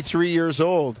at 23 years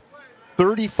old.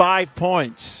 35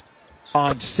 points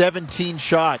on 17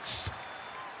 shots.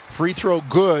 Free throw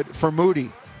good for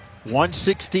Moody.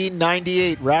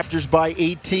 116-98. Raptors by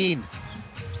 18.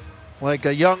 Like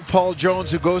a young Paul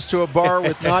Jones who goes to a bar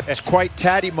with not quite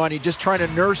tatty money, just trying to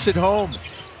nurse it home.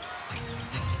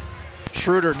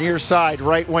 Schroeder near side,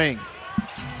 right wing.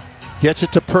 Gets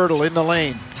it to Poeltl in the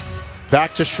lane.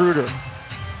 Back to Schroeder.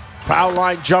 Foul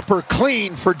line jumper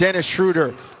clean for Dennis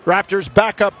Schroeder. Raptors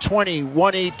back up 20,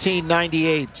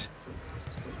 118-98.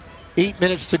 8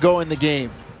 minutes to go in the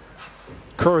game.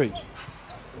 Curry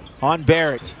on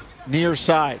Barrett, near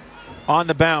side, on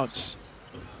the bounce.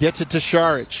 Gets it to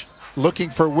Šarić, looking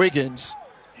for Wiggins.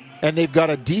 And they've got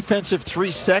a defensive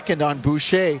 3-second on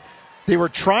Boucher. They were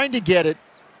trying to get it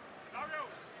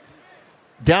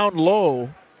down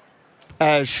low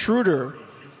as Schroeder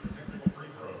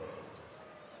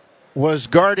was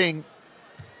guarding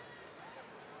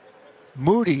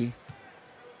Moody.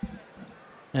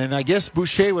 And I guess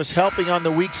Boucher was helping on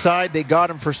the weak side. They got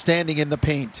him for standing in the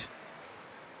paint.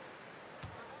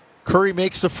 Curry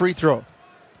makes the free throw.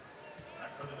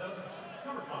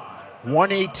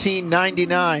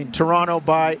 118-99. Toronto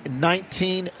by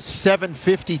 19.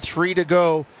 7:53 to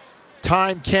go.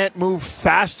 Time can't move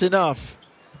fast enough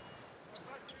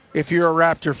if you're a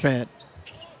Raptor fan.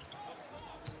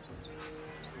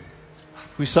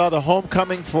 We saw the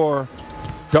homecoming for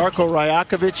Darko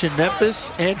Rajakovic in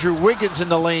Memphis. Andrew Wiggins in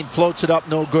the lane floats it up,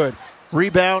 no good.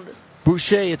 Rebound,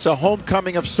 Boucher. It's a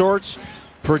homecoming of sorts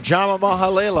for Jama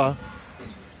Mahalela,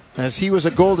 as he was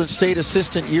a Golden State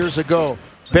assistant years ago.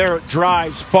 Barrett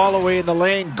drives, fall away in the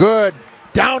lane, good.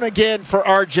 Down again for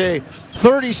RJ.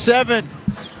 37.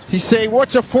 He's saying,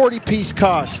 what's a 40-piece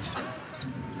cost?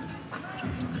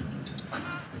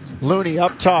 Looney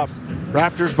up top.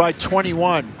 Raptors by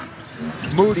 21.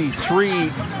 Moody,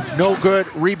 3, no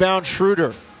good. Rebound,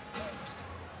 Schroeder.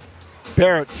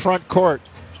 Barrett, front court.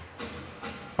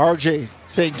 RJ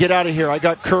saying, get out of here. I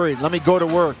got Curry. Let me go to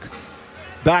work.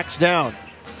 Backs down.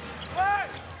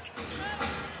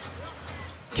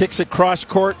 Kicks it cross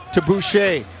court to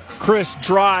Boucher. Chris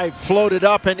drive, floated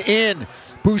up and in.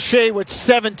 Boucher with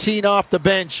 17 off the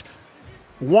bench.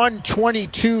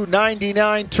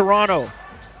 122-99 Toronto.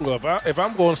 Well, if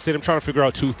I'm Golden State, I'm trying to figure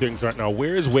out two things right now.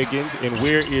 Where is Wiggins and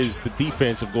where is the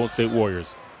defense of Golden State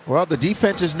Warriors? Well, the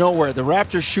defense is nowhere. The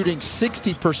Raptors shooting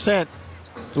 60%,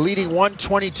 leading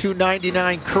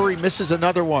 122-99. Curry misses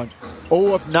another one.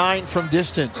 0 of 9 from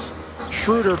distance.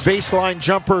 Schroeder baseline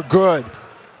jumper, good.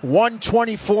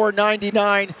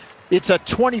 124-99. It's a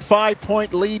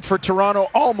 25-point lead for Toronto.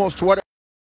 Almost what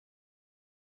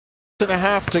and a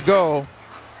half to go.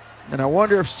 And I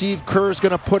wonder if Steve Kerr is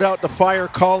going to put out the fire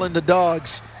call in the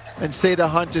dogs and say the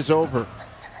hunt is over.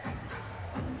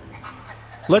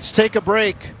 Let's take a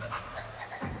break.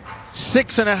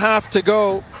 6.5 to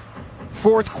go.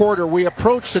 Fourth quarter. We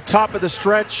approach the top of the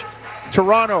stretch.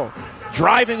 Toronto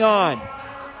driving on.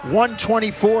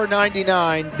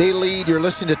 124-99. They lead. You're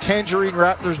listening to Tangerine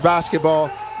Raptors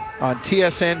basketball on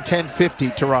TSN 1050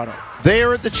 Toronto. They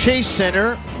are at the Chase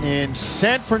Center in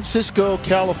San Francisco,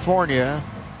 California.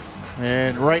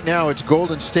 And right now it's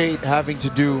Golden State having to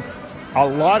do a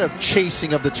lot of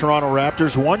chasing of the Toronto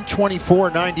Raptors.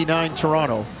 124-99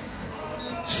 Toronto.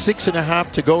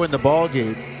 6.5 to go in the ball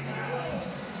game,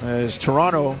 as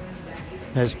Toronto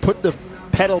has put the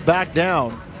pedal back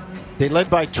down. They led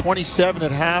by 27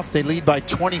 at half. They lead by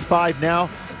 25 now.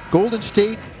 Golden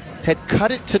State had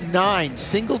cut it to 9,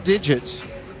 single digits,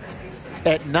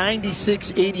 at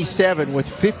 96-87 with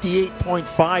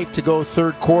 58.5 to go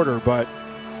third quarter. But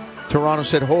Toronto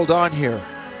said, hold on here,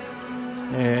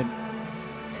 and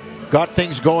got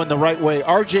things going the right way.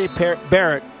 RJ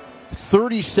Barrett,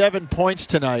 37 points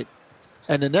tonight.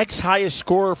 And the next highest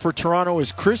scorer for Toronto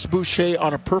is Chris Boucher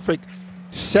on a perfect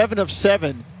 7 of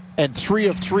 7 and 3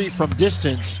 of 3 from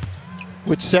distance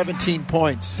with 17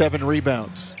 points, 7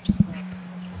 rebounds.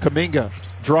 Kuminga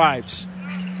drives,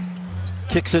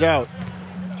 kicks it out.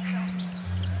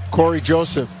 Corey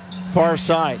Joseph, far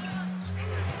side.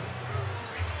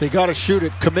 They got to shoot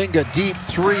it. Kuminga, deep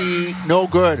 3, no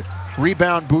good.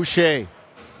 Rebound, Boucher.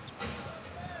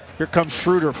 Here comes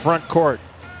Schroeder, front court.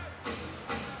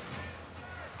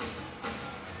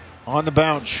 On the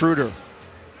bounce, Schroeder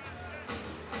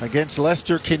against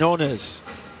Lester Quinones.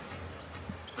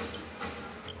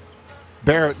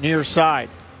 Barrett near side,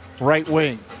 right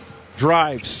wing.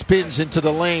 Drives, spins into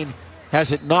the lane,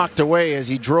 has it knocked away as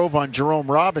he drove on Jerome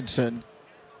Robinson.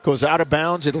 Goes out of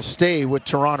bounds, it'll stay with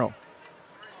Toronto.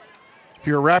 If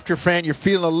you're a Raptor fan, you're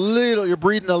feeling you're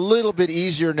breathing a little bit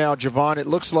easier now, Jevohn. It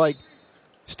looks like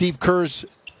Steve Kerr's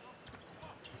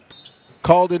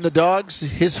called in the dogs.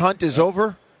 His hunt is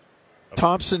over.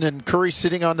 Thompson and Curry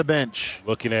sitting on the bench.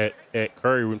 Looking at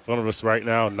Curry in front of us right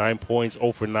now, 9 points,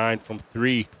 0 for 9 from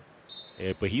 3.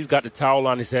 But he's got the towel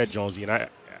on his head, Jonesy, and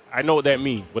I know what that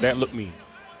means, what that look means.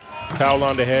 Towel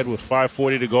on the head with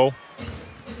 5:40 to go.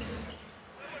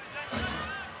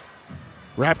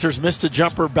 Raptors missed a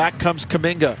jumper. Back comes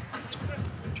Kuminga.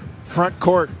 Front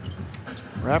court.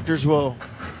 Raptors will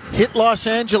hit Los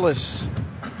Angeles.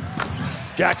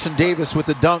 Jackson Davis with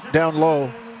the dunk down low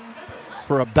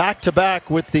for a back-to-back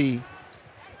with the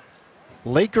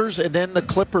Lakers and then the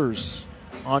Clippers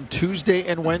on Tuesday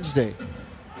and Wednesday.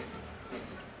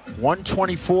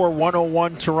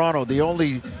 124-101 Toronto. The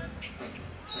only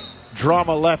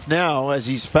drama left now as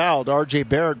he's fouled R.J.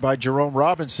 Barrett by Jerome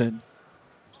Robinson.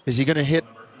 Is he going to hit?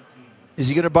 Is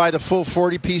he going to buy the full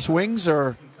 40-piece wings,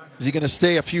 or is he going to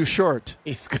stay a few short?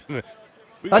 He's going to.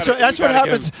 That's what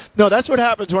happens. No, that's what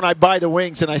happens when I buy the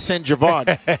wings and I send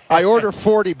Jevohn. I order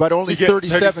 40, but only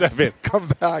 37 come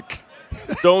back.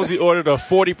 Jonesy ordered a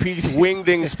 40-piece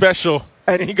wingding special,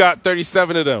 and he got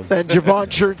 37 of them. And Jevohn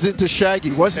turns into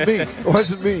Shaggy. Wasn't me.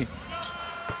 Wasn't me.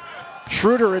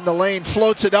 Schroeder in the lane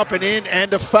floats it up and in,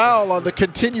 and a foul on the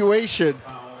continuation.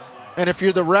 And if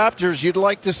you're the Raptors, you'd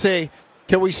like to say,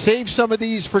 can we save some of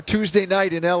these for Tuesday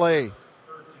night in L.A.?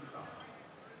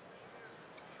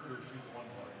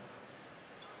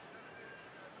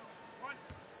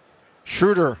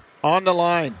 Schroeder on the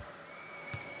line.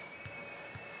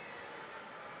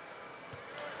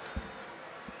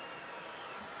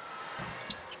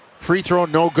 Free throw,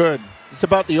 no good. It's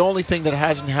about the only thing that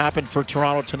hasn't happened for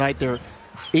Toronto tonight. They're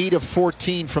 8 of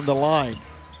 14 from the line,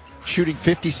 shooting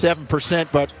 57%,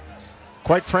 but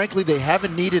quite frankly, they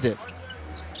haven't needed it.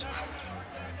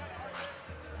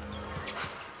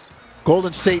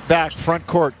 Golden State back, front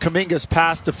court. Kuminga's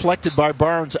pass deflected by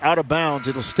Barnes, out of bounds.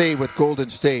 It'll stay with Golden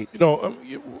State. You know,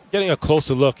 getting a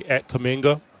closer look at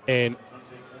Kuminga, and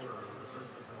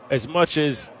as much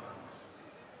as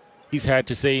he's had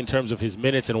to say in terms of his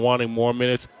minutes and wanting more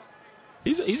minutes,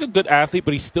 he's a good athlete,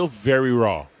 but he's still very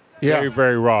raw. Yeah. Very,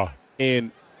 very raw.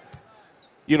 And,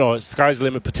 you know, sky's the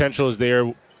limit, potential is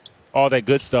there, all that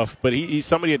good stuff. But he's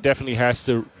somebody that definitely has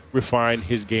to refine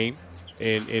his game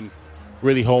and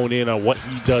really hone in on what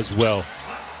he does well.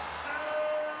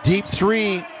 Deep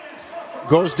three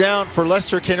goes down for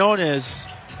Lester Quinones.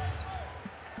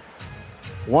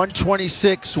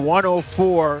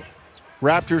 126-104.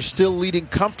 Raptors still leading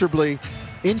comfortably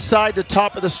inside the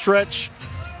top of the stretch.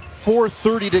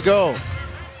 4:30 to go.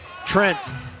 Trent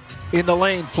in the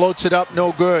lane, floats it up,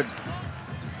 no good.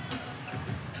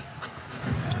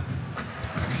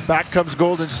 Back comes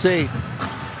Golden State.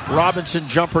 Robinson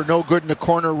jumper, no good in the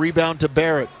corner. Rebound to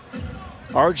Barrett.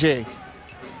 RJ,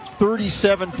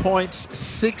 37 points,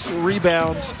 6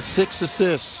 rebounds, 6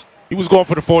 assists. He was going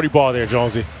for the 40 ball there,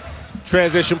 Jonesy.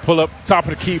 Transition pull-up, top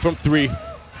of the key from 3.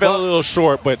 Fell a little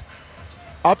short, but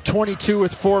up 22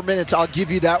 with 4 minutes. I'll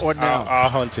give you that one now. I'll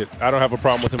hunt it. I don't have a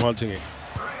problem with him hunting it.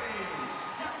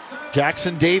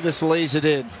 Jackson Davis lays it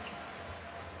in.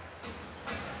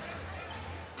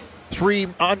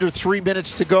 Under 3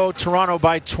 minutes to go. Toronto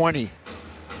by 20.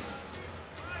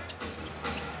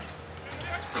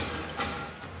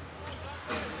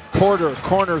 Porter,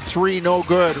 corner 3, no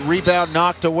good. Rebound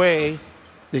knocked away.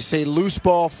 They say loose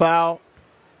ball foul.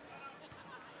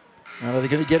 Now, are they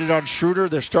going to get it on Schroeder?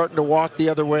 They're starting to walk the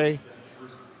other way.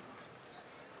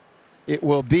 It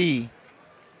will be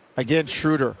against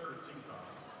Schroeder.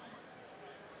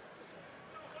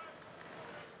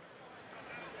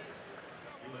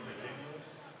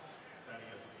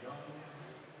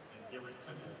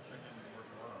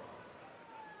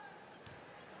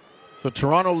 So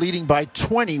Toronto leading by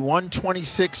 20,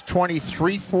 126-20,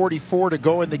 3:44 to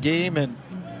go in the game. And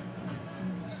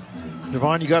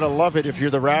Jevohn, you got to love it if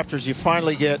you're the Raptors. You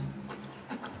finally get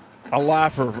a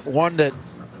laugher, one that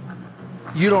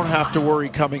you don't have to worry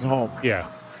coming home. Yeah.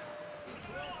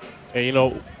 And, you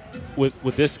know,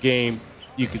 with this game,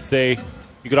 you could say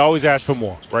you could always ask for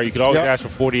more, right? You could always ask for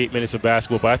 48 minutes of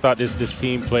basketball, but I thought this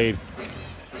team played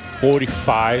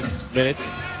 45 minutes.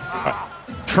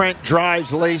 Trent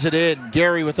drives, lays it in.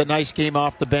 Gary with a nice game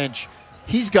off the bench.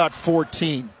 He's got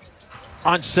 14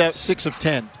 on 6 of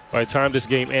 10. By the time this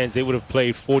game ends, they would have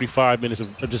played 45 minutes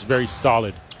of just very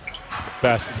solid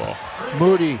basketball.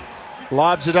 Moody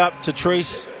lobs it up to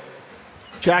Trace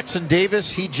Jackson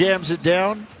Davis. He jams it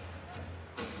down.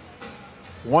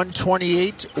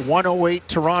 128-108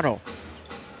 Toronto.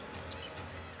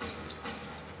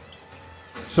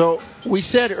 So we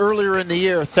said earlier in the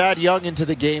year, Thad Young into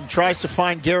the game, tries to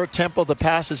find Garrett Temple. The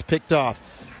pass is picked off.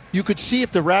 You could see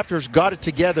if the Raptors got it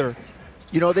together,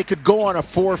 you know, they could go on a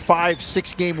 4, 5,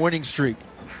 6 game winning streak.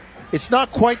 It's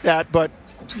not quite that, but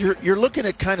you're looking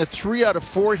at kind of 3 out of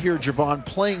 4 here, Jevohn,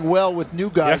 playing well with new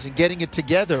guys and getting it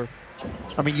together.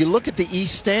 I mean, you look at the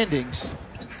East standings.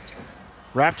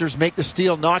 Raptors make the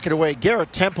steal, knock it away.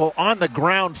 Garrett Temple on the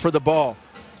ground for the ball.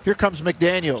 Here comes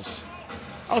McDaniels.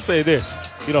 I'll say this.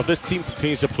 You know, if this team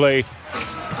continues to play.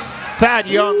 Thad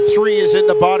Young, 3 is in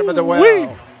the bottom of the well. Whee!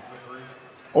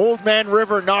 Old Man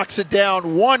River knocks it down.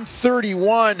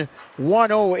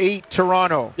 131-108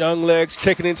 Toronto. Young legs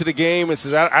checking into the game and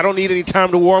says, I don't need any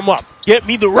time to warm up. Get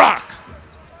me the rock.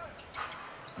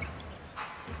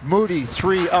 Moody,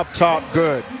 3 up top,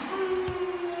 good.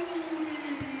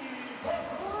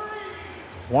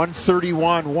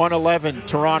 131-111,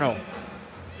 Toronto.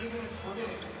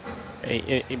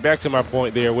 And back to my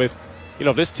point there with,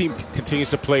 if this team continues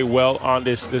to play well on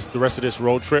the rest of this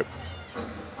road trip,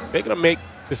 they're going to make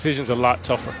decisions a lot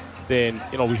tougher than,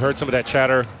 we heard some of that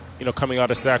chatter, coming out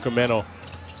of Sacramento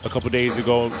a couple days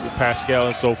ago with Pascal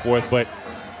and so forth, but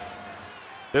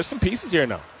there's some pieces here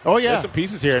now. Oh, yeah. There's some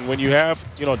pieces here, and when you have,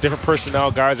 different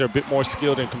personnel, guys are a bit more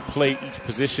skilled and can play each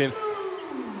position,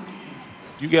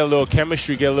 you get a little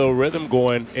chemistry, get a little rhythm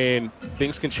going, and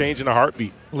things can change in a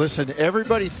heartbeat. Listen,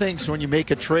 everybody thinks when you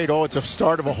make a trade, it's a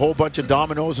start of a whole bunch of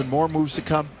dominoes and more moves to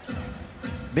come.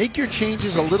 Make your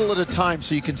changes a little at a time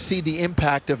so you can see the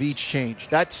impact of each change.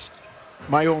 That's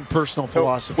my own personal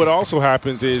philosophy. What also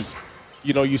happens is,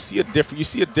 you see a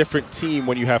different team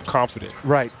when you have confidence.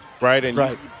 Right. And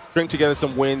you string together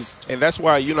some wins, and that's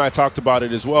why you and I talked about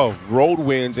it as well. Road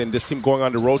wins and this team going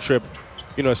on the road trip,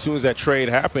 as soon as that trade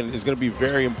happened, is going to be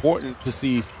very important to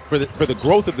see for the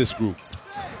growth of this group.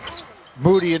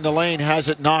 Moody in the lane has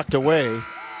it knocked away.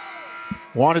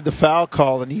 Wanted the foul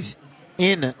call, and he's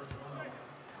in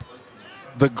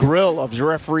the grill of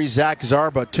referee Zach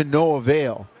Zarba to no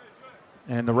avail.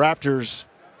 And the Raptors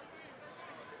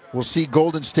will see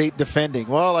Golden State defending.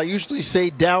 Well, I usually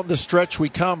say down the stretch we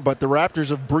come, but the Raptors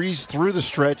have breezed through the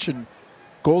stretch, and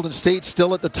Golden State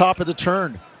still at the top of the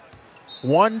turn.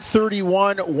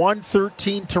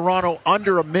 131-113 Toronto,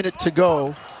 under a minute to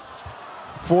go.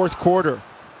 Fourth quarter.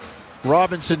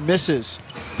 Robinson misses.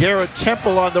 Garrett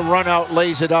Temple on the run out,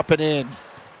 lays it up and in.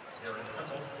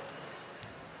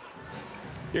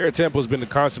 Garrett Temple's been the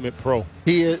consummate pro.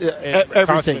 He is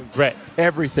everything. Vet.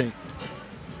 Everything.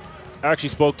 I actually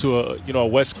spoke to a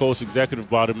West Coast executive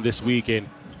about him this week, and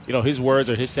his words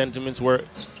or his sentiments were,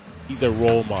 he's a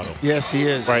role model. Yes, he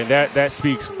is. Right, that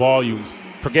speaks volumes.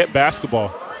 Forget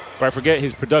basketball, right? Forget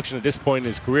his production at this point in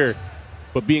his career,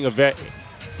 but being a vet,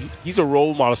 he's a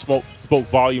role model. Spoke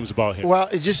volumes about him. Well,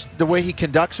 it's just the way he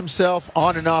conducts himself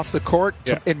on and off the court.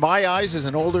 Yeah. In my eyes, as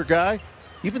an older guy,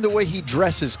 even the way he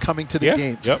dresses coming to the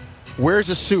game. Yep. Wears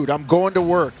a suit. I'm going to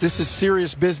work. This is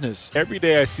serious business. Every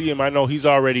day I see him, I know he's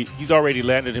already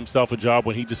landed himself a job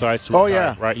when he decides to retire.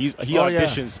 Yeah. Right? He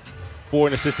auditions for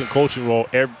an assistant coaching role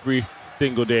every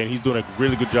single day, and he's doing a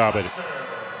really good job at it.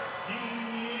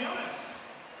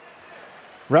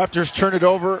 Raptors turn it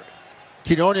over.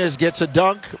 Quinones gets a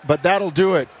dunk, but that'll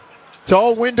do it. It's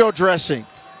all window dressing.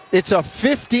 It's a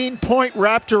 15-point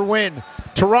Raptor win.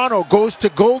 Toronto goes to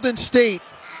Golden State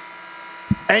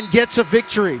and gets a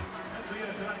victory.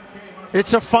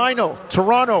 It's a final.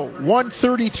 Toronto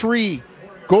 133,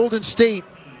 Golden State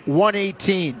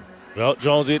 118. Well,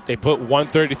 Jonesy, they put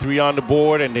 133 on the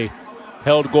board, and they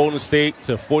held Golden State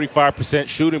to 45%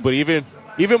 shooting. But even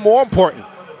more important,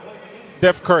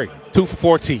 Steph Curry, 2 for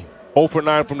 14, 0 for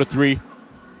 9 from the three,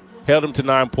 held him to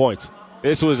 9 points.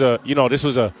 This was a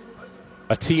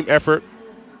team effort.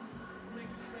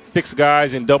 6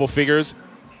 guys in double figures,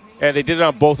 and they did it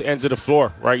on both ends of the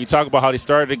floor, right? You talk about how they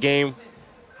started the game,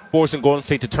 forcing Golden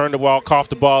State to turn the ball, cough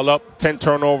the ball up, 10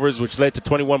 turnovers, which led to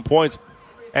 21 points.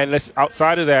 And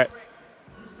outside of that,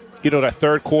 that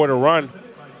third quarter run,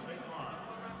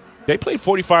 they played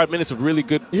 45 minutes of really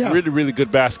good, really good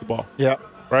basketball. Yeah.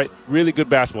 Right? Really good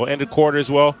basketball. Ended quarter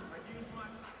as well.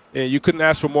 And you couldn't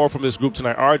ask for more from this group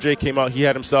tonight. RJ came out. He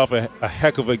had himself a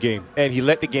heck of a game, and he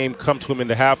let the game come to him in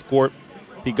the half court.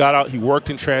 He got out. He worked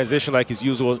in transition like his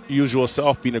usual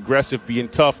self, being aggressive, being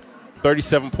tough.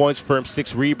 37 points for him,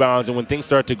 6 rebounds. And when things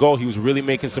started to go, he was really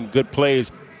making some good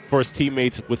plays for his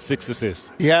teammates with 6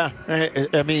 assists. Yeah,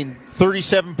 I mean,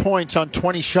 37 points on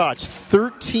 20 shots,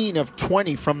 13 of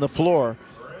 20 from the floor,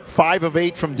 5 of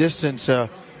 8 from distance. A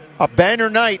banner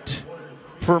night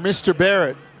for Mr.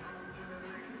 Barrett.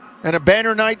 And a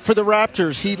banner night for the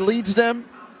Raptors. He leads them.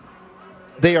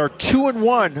 They are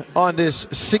 2-1 on this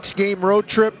 6-game road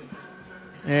trip.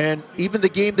 And even the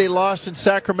game they lost in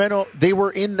Sacramento, they were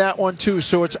in that one too.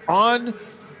 So it's on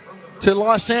to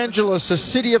Los Angeles, the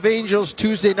City of Angels,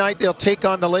 Tuesday night. They'll take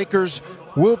on the Lakers.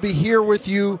 We'll be here with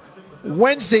you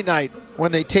Wednesday night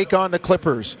when they take on the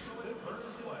Clippers.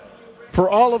 For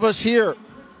all of us here,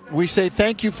 we say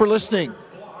thank you for listening.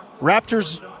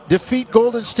 Raptors defeat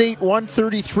Golden State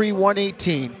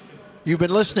 133-118. You've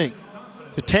been listening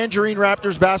to Tangerine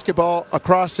Raptors basketball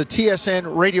across the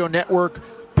TSN radio network.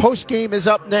 Post game is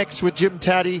up next with Jim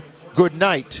Taddy. Good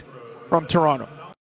night from Toronto.